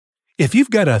If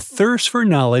you've got a thirst for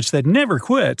knowledge that never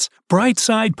quits,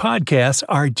 Brightside Podcasts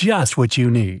are just what you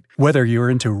need. Whether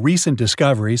you're into recent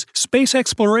discoveries, space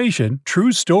exploration,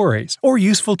 true stories, or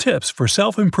useful tips for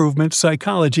self-improvement,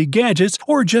 psychology, gadgets,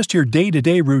 or just your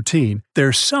day-to-day routine,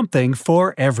 there's something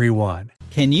for everyone.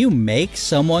 Can you make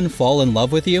someone fall in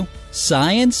love with you?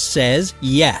 Science says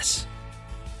yes.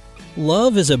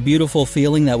 Love is a beautiful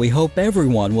feeling that we hope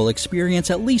everyone will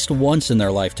experience at least once in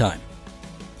their lifetime.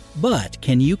 But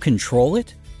can you control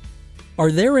it? Are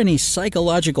there any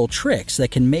psychological tricks that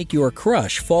can make your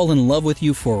crush fall in love with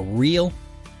you for real?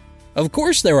 Of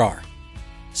course there are.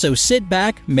 So sit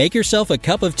back, make yourself a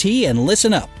cup of tea, and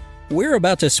listen up. We're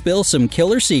about to spill some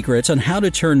killer secrets on how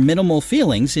to turn minimal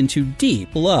feelings into deep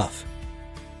love.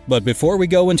 But before we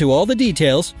go into all the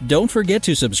details, don't forget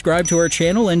to subscribe to our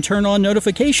channel and turn on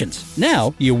notifications.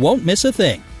 Now you won't miss a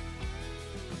thing.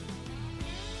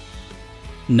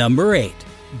 Number 8.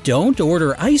 Don't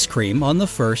order ice cream on the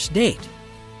first date.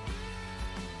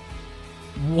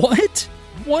 What?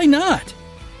 Why not?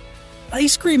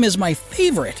 Ice cream is my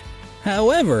favorite.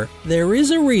 However, there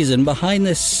is a reason behind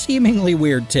this seemingly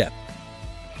weird tip.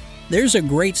 There's a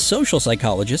great social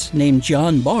psychologist named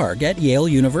John Bargh at Yale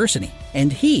University,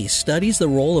 and he studies the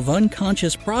role of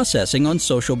unconscious processing on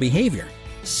social behavior.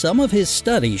 Some of his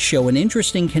studies show an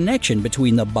interesting connection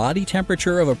between the body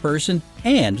temperature of a person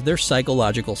and their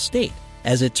psychological state.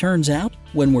 As it turns out,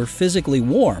 when we're physically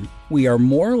warm, we are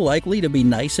more likely to be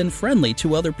nice and friendly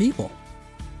to other people.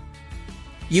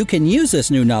 You can use this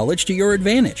new knowledge to your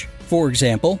advantage. For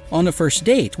example, on a first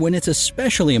date when it's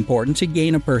especially important to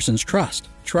gain a person's trust.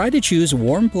 Try to choose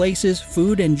warm places,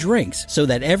 food, and drinks so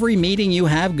that every meeting you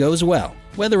have goes well,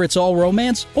 whether it's all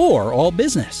romance or all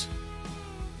business.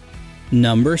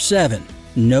 Number 7.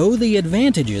 Know the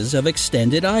advantages of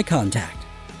extended eye contact.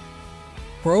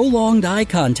 Prolonged eye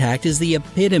contact is the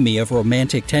epitome of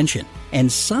romantic tension,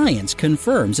 and science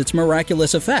confirms its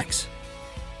miraculous effects.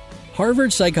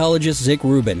 Harvard psychologist Zick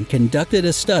Rubin conducted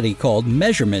a study called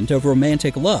Measurement of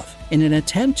Romantic Love in an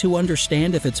attempt to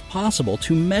understand if it's possible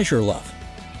to measure love.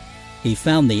 He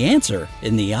found the answer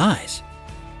in the eyes.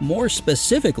 More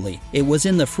specifically, it was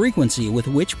in the frequency with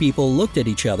which people looked at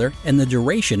each other and the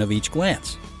duration of each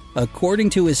glance.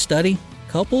 According to his study,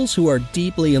 couples who are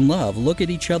deeply in love look at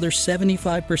each other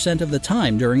 75% of the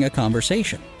time during a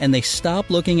conversation, and they stop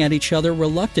looking at each other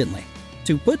reluctantly.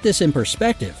 To put this in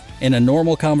perspective, in a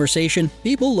normal conversation,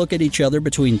 people look at each other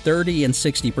between 30 and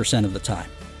 60% of the time.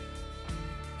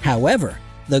 However,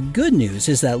 the good news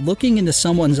is that looking into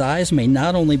someone's eyes may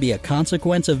not only be a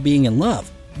consequence of being in love,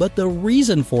 but the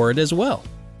reason for it as well.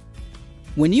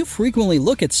 When you frequently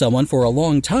look at someone for a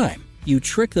long time, you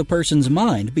trick the person's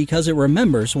mind because it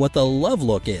remembers what the love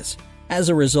look is. As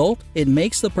a result, it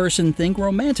makes the person think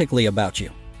romantically about you.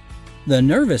 The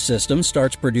nervous system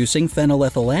starts producing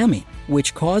phenylethylamine,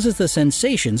 which causes the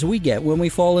sensations we get when we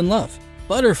fall in love.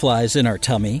 Butterflies in our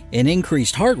tummy, an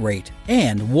increased heart rate,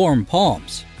 and warm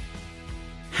palms.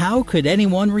 How could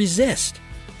anyone resist?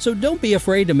 So don't be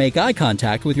afraid to make eye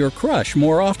contact with your crush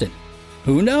more often.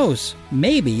 Who knows?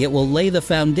 Maybe it will lay the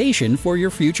foundation for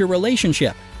your future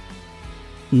relationship.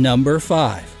 Number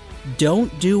 5.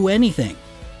 Don't do anything.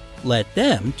 Let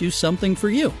them do something for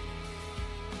you.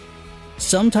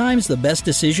 Sometimes the best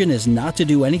decision is not to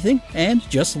do anything and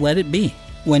just let it be.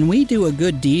 When we do a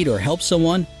good deed or help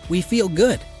someone, we feel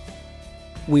good.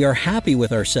 We are happy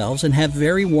with ourselves and have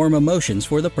very warm emotions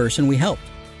for the person we helped.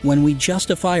 When we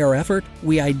justify our effort,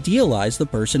 we idealize the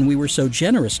person we were so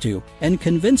generous to and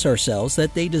convince ourselves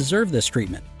that they deserve this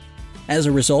treatment. As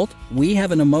a result, we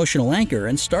have an emotional anchor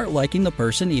and start liking the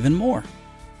person even more.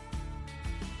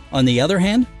 On the other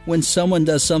hand, when someone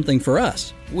does something for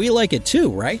us, we like it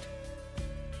too, right?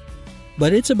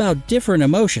 But it's about different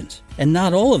emotions, and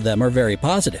not all of them are very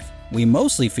positive. We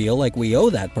mostly feel like we owe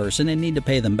that person and need to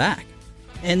pay them back.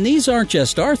 And these aren't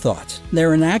just our thoughts.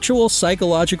 They're an actual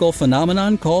psychological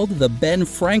phenomenon called the Ben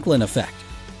Franklin effect.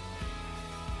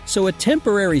 So a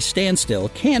temporary standstill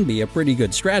can be a pretty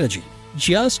good strategy.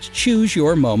 Just choose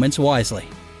your moments wisely.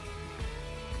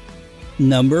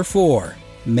 Number 4.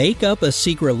 Make up a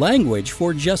secret language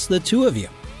for just the two of you.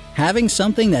 Having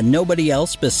something that nobody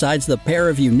else besides the pair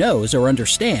of you knows or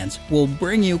understands will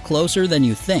bring you closer than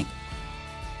you think.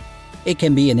 It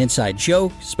can be an inside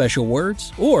joke, special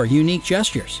words, or unique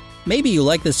gestures. Maybe you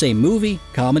like the same movie,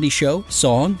 comedy show,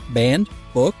 song, band,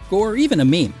 book, or even a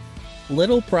meme.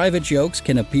 Little private jokes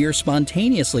can appear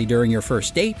spontaneously during your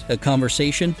first date, a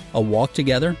conversation, a walk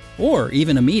together, or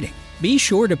even a meeting. Be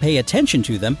sure to pay attention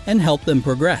to them and help them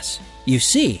progress. You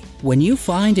see, when you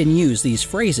find and use these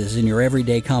phrases in your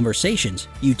everyday conversations,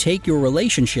 you take your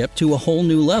relationship to a whole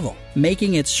new level,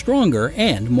 making it stronger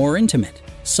and more intimate.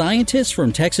 Scientists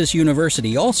from Texas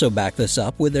University also back this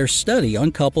up with their study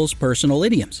on couples' personal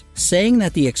idioms, saying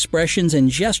that the expressions and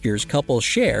gestures couples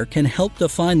share can help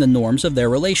define the norms of their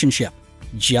relationship.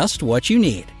 Just what you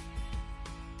need.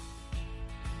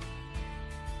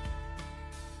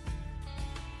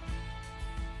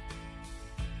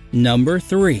 Number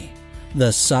 3.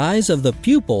 The size of the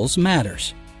pupils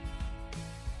matters.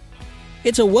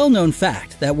 It's a well-known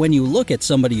fact that when you look at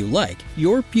somebody you like,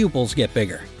 your pupils get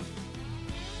bigger.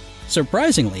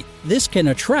 Surprisingly, this can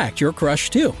attract your crush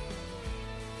too.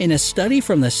 In a study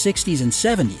from the 60s and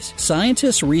 70s,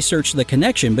 scientists researched the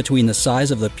connection between the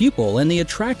size of the pupil and the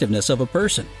attractiveness of a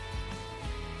person.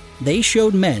 They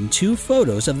showed men 2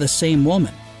 photos of the same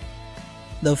woman.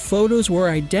 The photos were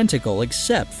identical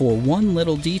except for one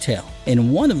little detail.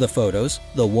 In one of the photos,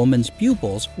 the woman's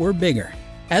pupils were bigger.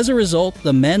 As a result,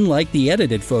 the men liked the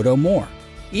edited photo more,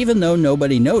 even though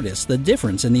nobody noticed the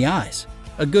difference in the eyes.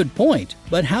 A good point,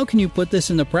 but how can you put this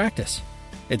into practice?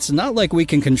 It's not like we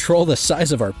can control the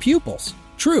size of our pupils.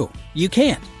 True, you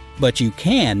can't, but you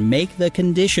can make the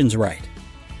conditions right.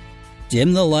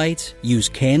 Dim the lights, use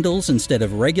candles instead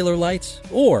of regular lights,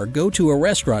 or go to a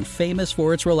restaurant famous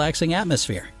for its relaxing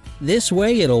atmosphere. This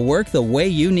way it'll work the way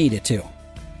you need it to.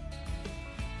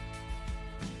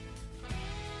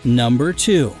 Number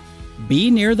 2. Be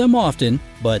near them often,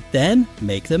 but then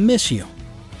make them miss you.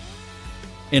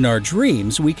 In our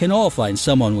dreams, we can all find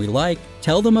someone we like,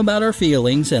 tell them about our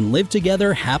feelings, and live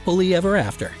together happily ever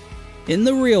after. In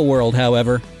the real world,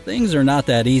 however, things are not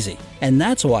that easy, and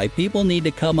that's why people need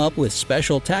to come up with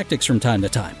special tactics from time to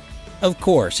time. Of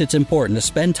course, it's important to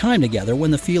spend time together when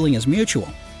the feeling is mutual,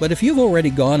 but if you've already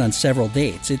gone on several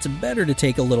dates, it's better to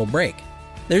take a little break.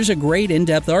 There's a great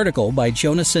in-depth article by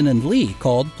Jonason and Lee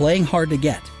called Playing Hard to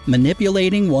Get: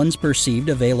 Manipulating One's Perceived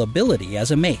Availability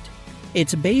as a Mate.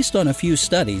 It's based on a few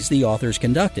studies the authors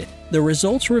conducted. The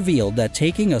results revealed that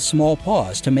taking a small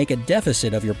pause to make a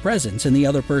deficit of your presence in the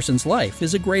other person's life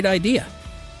is a great idea.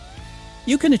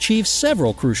 You can achieve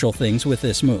several crucial things with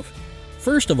this move.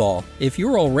 First of all, if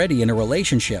you're already in a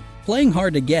relationship, playing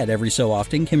hard to get every so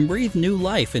often can breathe new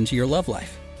life into your love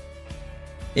life.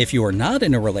 If you're not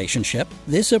in a relationship,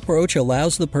 this approach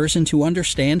allows the person to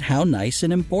understand how nice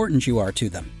and important you are to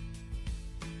them.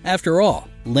 After all,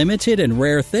 limited and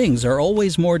rare things are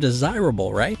always more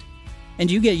desirable, right? And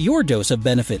you get your dose of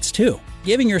benefits too,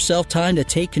 giving yourself time to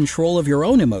take control of your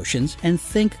own emotions and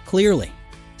think clearly.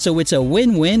 So it's a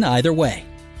win-win either way.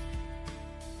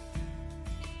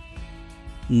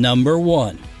 Number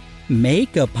 1.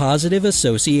 Make a positive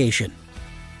association.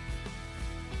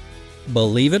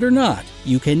 Believe it or not,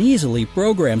 you can easily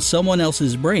program someone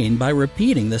else's brain by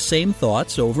repeating the same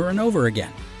thoughts over and over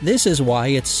again. This is why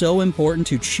it's so important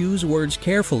to choose words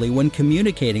carefully when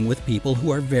communicating with people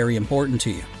who are very important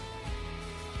to you.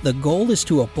 The goal is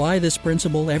to apply this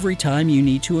principle every time you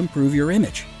need to improve your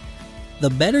image. The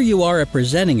better you are at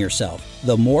presenting yourself,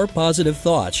 the more positive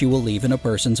thoughts you will leave in a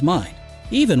person's mind,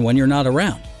 even when you're not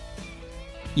around.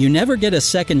 You never get a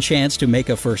second chance to make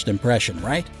a first impression,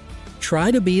 right?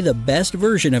 Try to be the best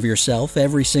version of yourself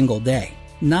every single day,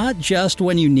 not just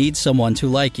when you need someone to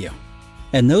like you.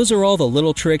 And those are all the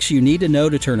little tricks you need to know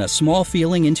to turn a small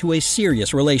feeling into a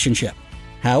serious relationship.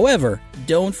 However,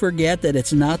 don't forget that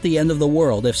it's not the end of the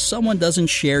world if someone doesn't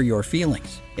share your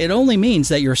feelings. It only means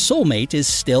that your soulmate is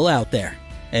still out there.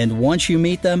 And once you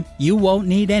meet them, you won't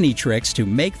need any tricks to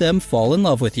make them fall in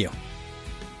love with you.